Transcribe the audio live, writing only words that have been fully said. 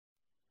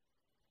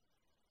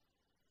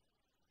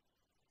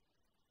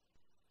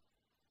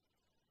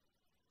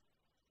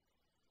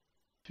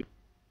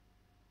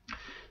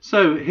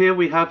So here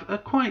we have a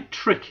quite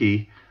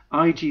tricky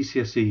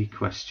GCSE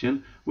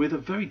question with a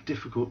very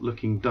difficult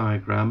looking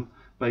diagram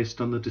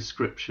based on the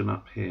description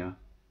up here.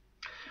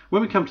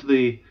 When we come to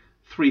the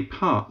three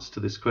parts to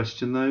this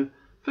question though,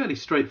 fairly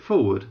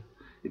straightforward.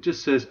 It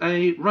just says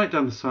A, write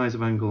down the size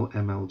of angle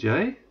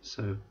MLJ,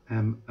 so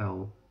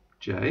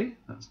MLJ,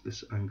 that's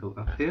this angle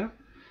up here.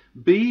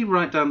 B,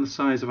 write down the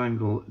size of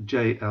angle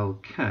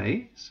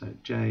JLK, so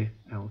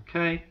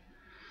JLK.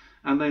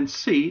 And then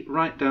C,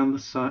 write down the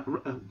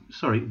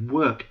size,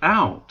 work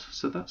out,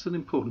 so that's an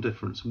important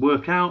difference,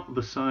 work out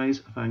the size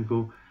of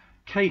angle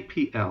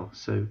KPL,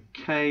 so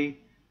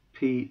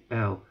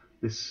KPL,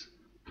 this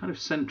kind of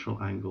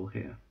central angle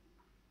here.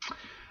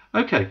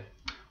 Okay,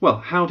 well,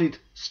 how did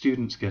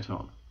students get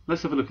on?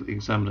 Let's have a look at the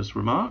examiner's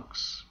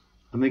remarks.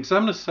 And the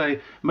examiners say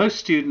most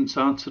students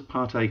answered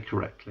part A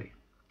correctly.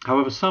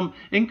 However, some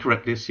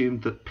incorrectly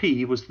assumed that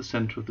P was the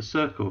centre of the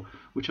circle,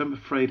 which I'm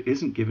afraid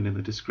isn't given in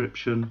the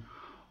description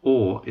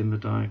or in the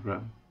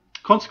diagram.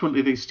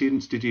 Consequently, these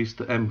students deduced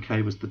that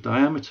MK was the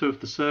diameter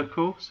of the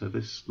circle, so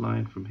this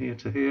line from here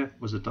to here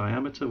was a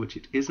diameter, which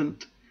it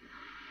isn't,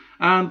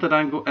 and that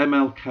angle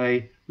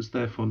MLK was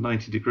therefore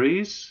 90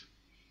 degrees,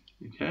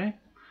 okay,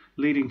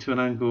 leading to an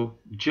angle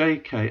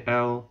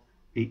JKL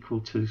equal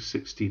to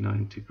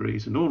 69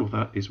 degrees, and all of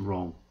that is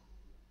wrong.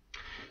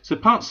 So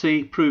part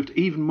C proved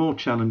even more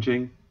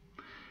challenging.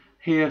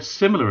 Here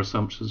similar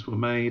assumptions were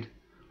made,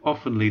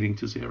 often leading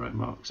to 0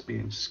 marks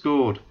being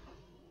scored.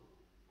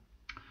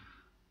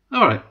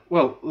 Alright,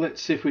 well,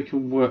 let's see if we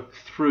can work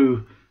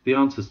through the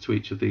answers to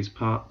each of these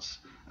parts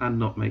and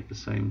not make the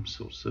same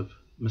sorts of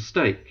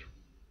mistake.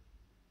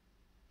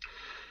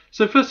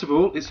 So first of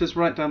all, it says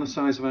write down the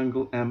size of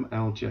angle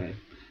MLJ.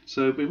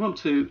 So we want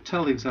to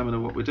tell the examiner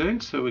what we're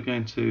doing, so we're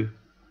going to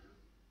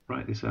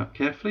write this out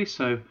carefully.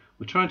 So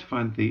we're trying to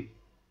find the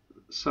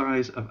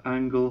size of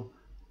angle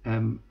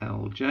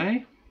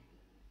MLJ.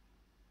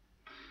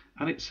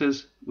 And it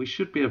says we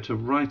should be able to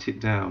write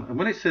it down. And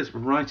when it says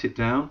write it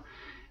down,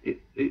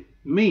 it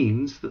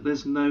means that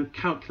there's no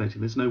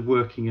calculating, there's no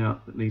working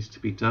out that needs to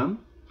be done.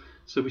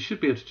 So we should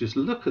be able to just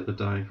look at the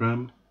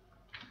diagram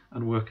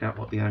and work out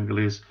what the angle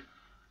is,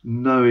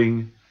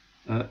 knowing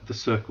the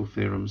circle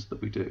theorems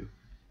that we do.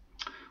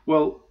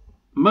 Well,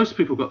 most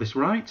people got this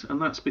right, and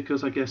that's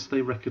because I guess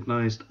they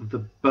recognised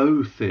the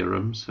bow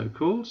theorem,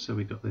 so-called. So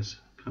we got this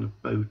kind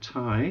of bow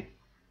tie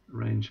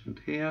arrangement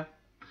here.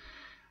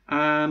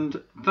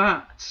 And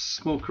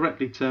that's more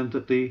correctly termed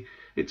that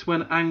it's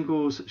when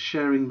angles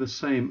sharing the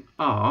same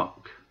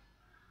arc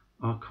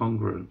are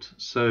congruent.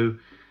 So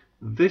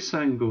this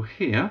angle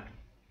here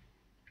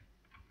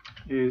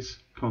is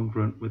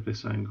congruent with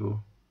this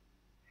angle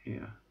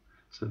here.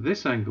 So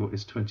this angle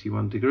is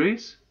 21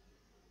 degrees,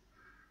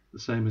 the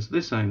same as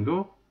this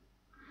angle.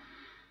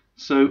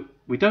 So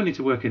we don't need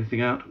to work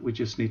anything out, we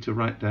just need to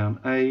write down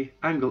A,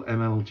 angle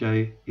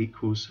MLJ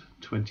equals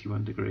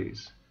 21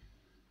 degrees.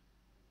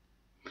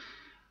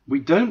 We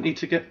don't need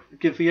to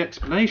give the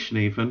explanation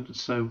even,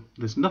 so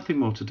there's nothing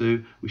more to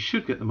do. We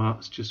should get the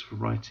marks just for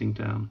writing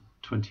down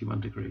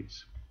 21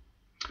 degrees.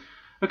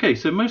 Okay,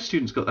 so most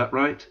students got that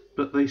right,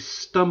 but they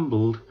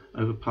stumbled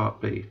over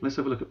part B. Let's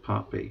have a look at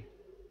part B.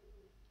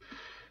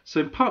 So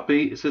in part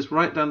B, it says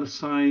write down the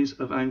size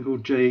of angle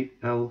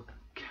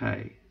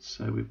JLK.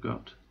 So we've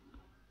got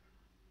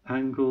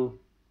angle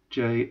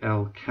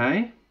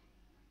JLK.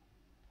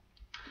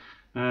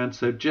 And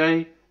so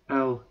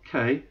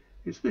JLK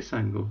is this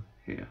angle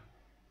here.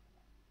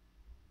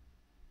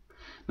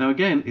 Now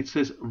again, it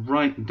says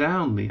write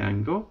down the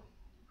angle.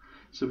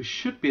 So we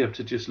should be able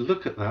to just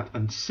look at that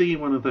and see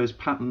one of those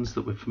patterns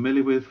that we're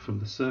familiar with from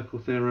the circle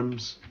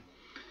theorems.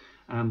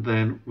 And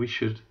then we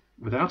should,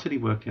 without any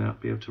working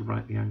out, be able to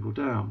write the angle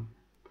down.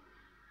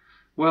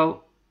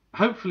 Well,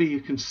 hopefully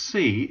you can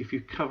see, if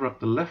you cover up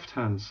the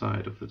left-hand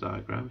side of the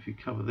diagram, if you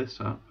cover this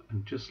up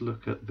and just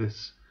look at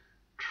this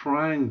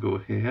triangle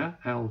here,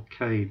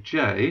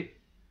 LKJ,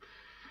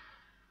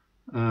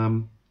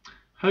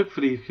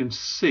 hopefully you can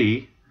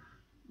see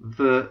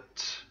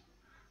that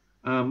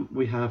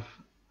we have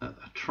a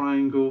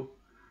triangle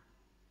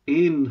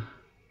in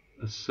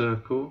a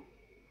circle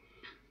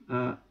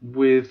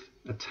with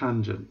a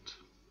tangent,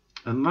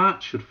 and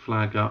that should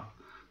flag up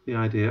the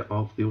idea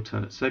of the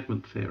alternate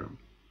segment theorem.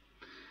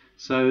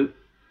 So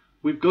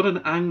we've got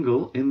an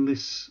angle in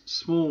this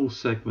small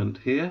segment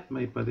here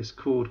made by this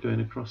chord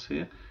going across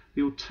here.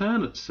 The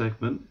alternate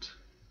segment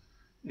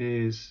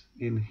is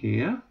in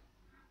here.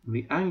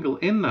 The angle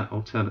in that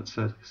alternate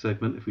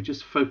segment, if we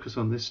just focus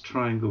on this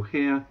triangle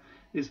here,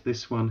 is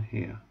this one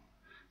here.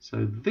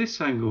 So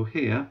this angle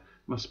here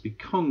must be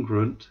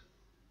congruent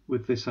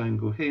with this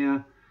angle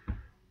here,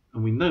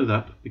 and we know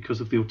that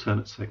because of the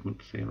alternate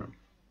segment theorem.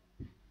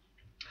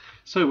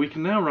 So we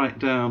can now write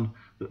down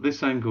that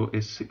this angle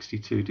is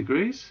 62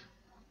 degrees,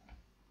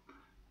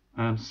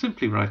 and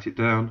simply write it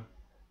down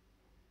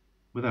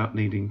without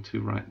needing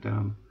to write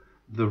down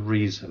the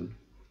reason,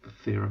 the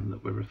theorem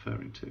that we're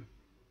referring to.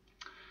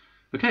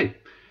 Okay,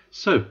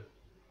 so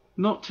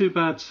not too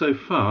bad so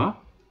far.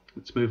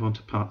 Let's move on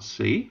to part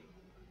C.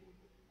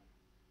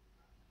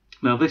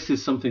 Now this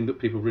is something that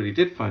people really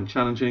did find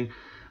challenging,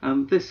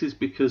 and this is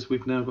because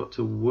we've now got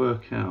to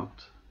work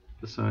out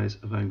the size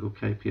of angle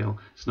KPL.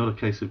 It's not a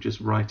case of just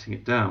writing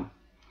it down.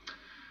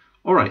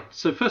 Alright,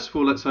 so first of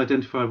all let's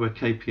identify where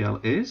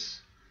KPL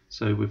is.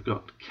 So we've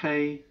got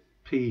KPL,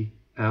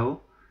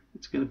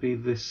 it's going to be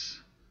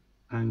this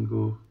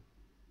angle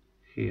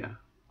here.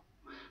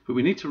 But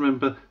we need to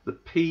remember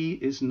that P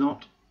is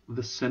not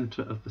the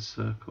centre of the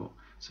circle.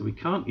 So we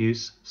can't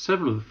use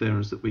several of the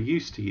theorems that we're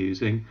used to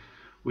using.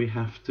 We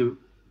have to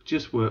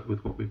just work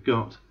with what we've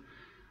got.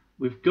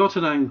 We've got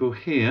an angle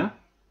here.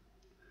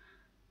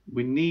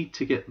 We need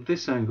to get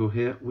this angle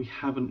here. We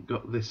haven't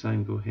got this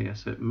angle here.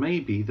 So it may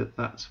be that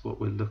that's what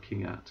we're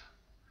looking at.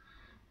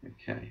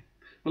 Okay.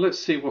 Well, let's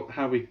see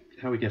how we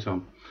get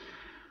on.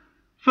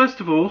 First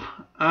of all,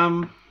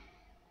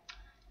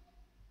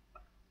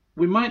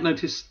 we might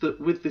notice that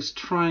with this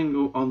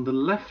triangle on the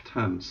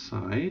left-hand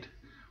side,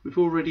 we've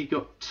already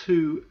got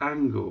two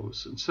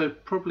angles. And so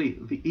probably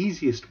the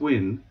easiest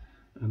win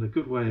and a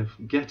good way of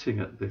getting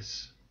at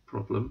this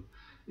problem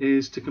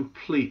is to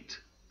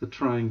complete the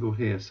triangle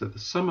here. So the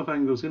sum of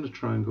angles in a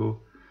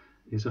triangle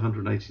is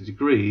 180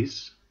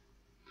 degrees.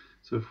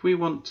 So if we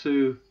want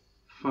to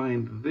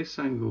find this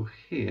angle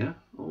here,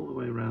 all the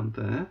way around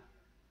there,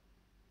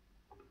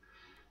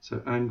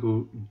 so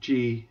angle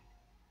GJL,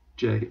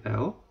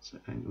 so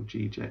angle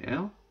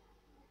GJL,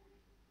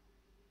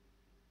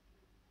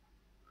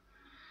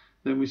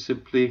 then we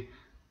simply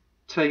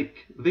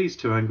take these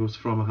two angles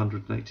from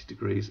 180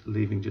 degrees,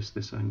 leaving just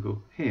this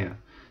angle here.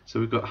 So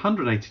we've got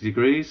 180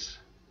 degrees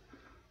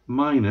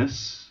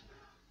minus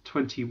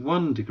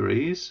 21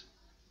 degrees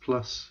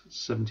plus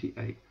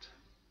 78.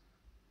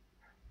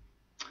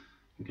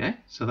 Okay,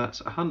 so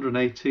that's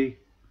 180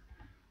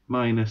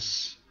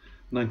 minus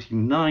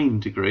 99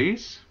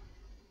 degrees.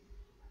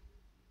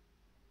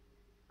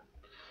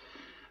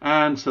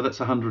 And so that's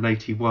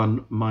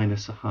 181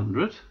 minus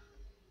 100.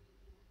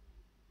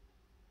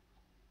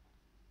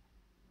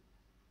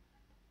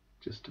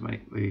 Just to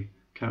make the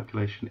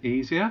calculation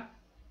easier.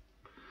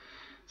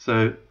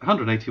 So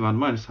 181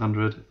 minus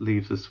 100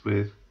 leaves us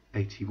with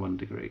 81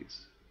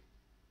 degrees.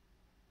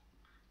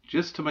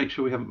 Just to make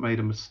sure we haven't made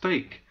a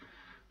mistake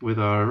with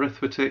our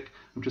arithmetic,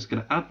 I'm just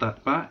going to add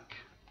that back.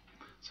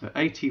 So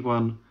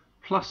 81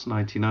 plus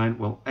 99,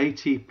 well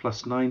 80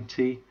 plus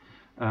 90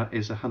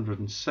 is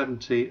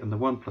 170, and the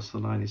 1 plus the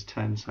 9 is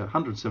 10, so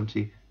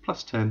 170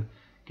 plus 10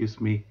 gives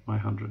me my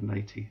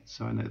 180.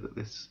 So I know that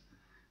this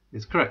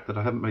is correct, that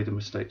I haven't made a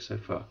mistake so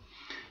far.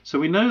 So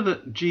we know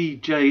that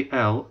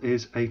GJL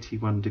is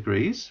 81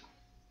 degrees.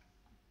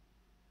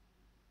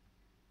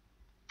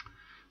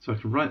 So I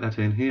can write that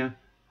in here.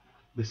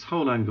 This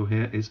whole angle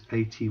here is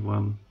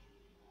 81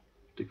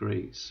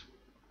 degrees.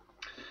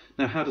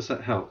 Now how does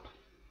that help?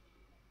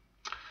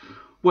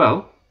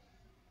 Well,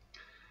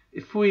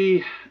 if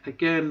we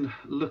again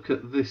look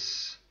at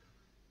this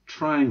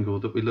triangle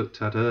that we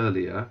looked at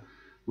earlier,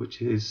 which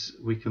is,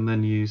 we can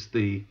then use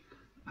the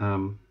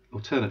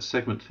alternate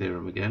segment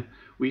theorem again,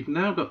 we've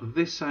now got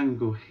this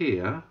angle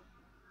here,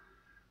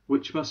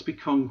 which must be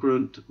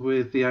congruent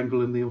with the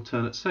angle in the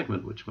alternate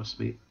segment, which must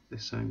be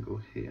this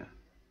angle here.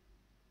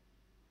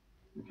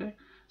 Okay,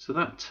 so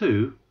that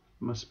too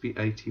must be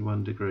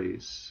 81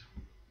 degrees.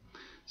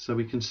 So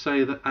we can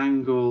say that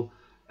angle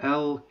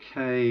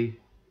LKJ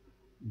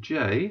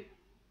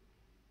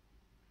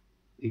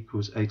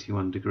equals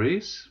 81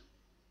 degrees.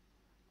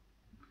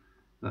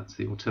 That's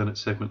the alternate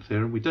segment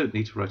theorem. We don't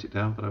need to write it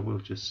down, but I will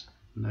just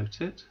note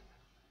it.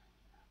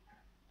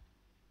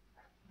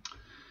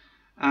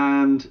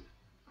 And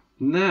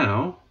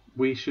now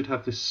we should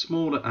have this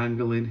smaller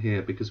angle in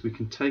here because we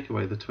can take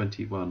away the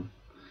 21.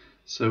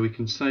 So we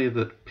can say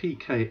that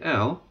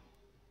PKL,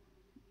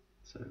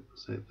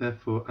 so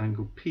therefore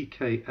angle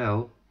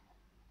PKL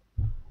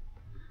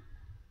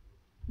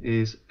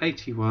is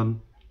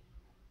 81,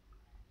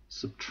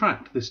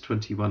 subtract this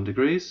 21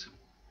 degrees.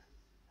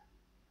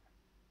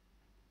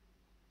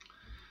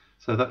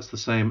 So that's the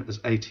same as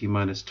 80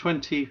 minus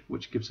 20,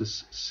 which gives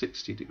us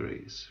 60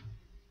 degrees.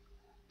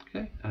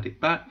 Okay, add it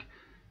back.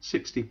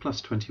 60 plus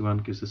 21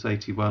 gives us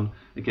 81.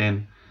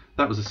 Again,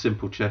 that was a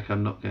simple check.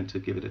 I'm not going to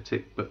give it a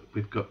tick, but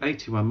we've got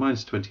 81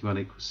 minus 21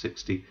 equals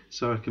 60,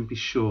 so I can be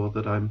sure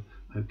that I'm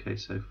okay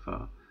so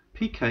far.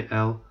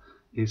 PKL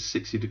is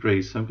 60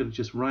 degrees, so I'm going to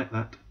just write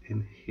that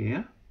in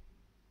here.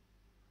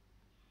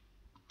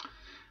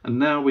 And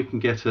now we can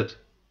get at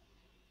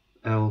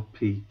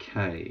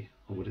LPK,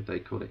 or what did they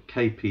call it?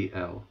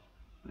 KPL.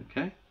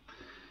 Okay,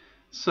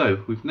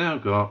 so we've now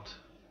got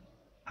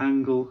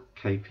angle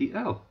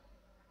KPL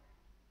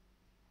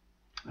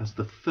as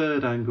the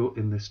third angle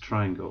in this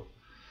triangle.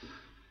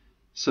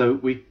 So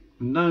we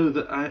know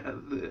that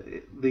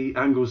the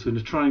angles in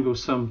a triangle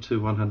sum to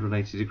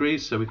 180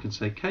 degrees, so we can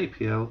say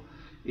KPL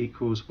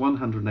equals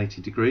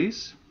 180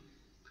 degrees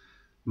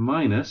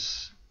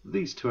minus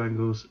these two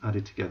angles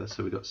added together.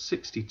 So we've got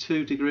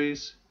 62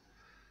 degrees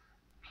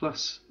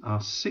plus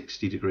our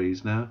 60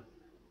 degrees now,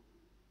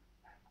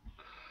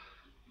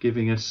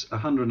 giving us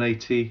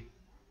 180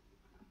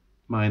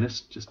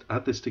 minus, just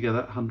add this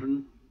together,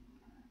 100,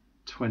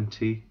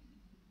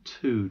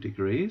 22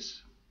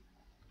 degrees.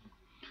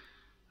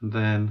 And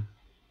then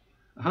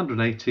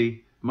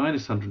 180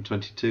 minus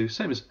 122,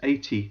 same as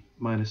 80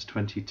 minus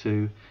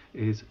 22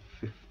 is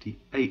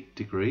 58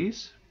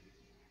 degrees.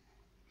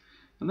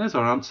 And there's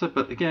our answer,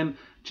 but again,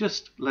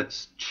 just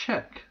let's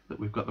check that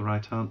we've got the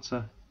right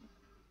answer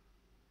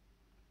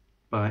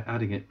by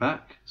adding it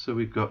back. So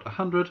we've got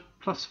 100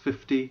 plus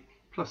 50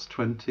 plus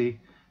 20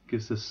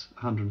 gives us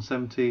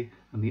 170,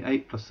 and the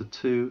 8 plus the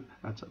 2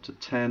 adds up to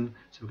 10.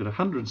 So we've got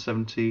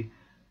 170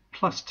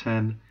 plus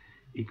 10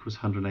 equals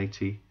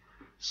 180.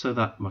 So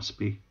that must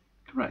be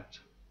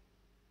correct.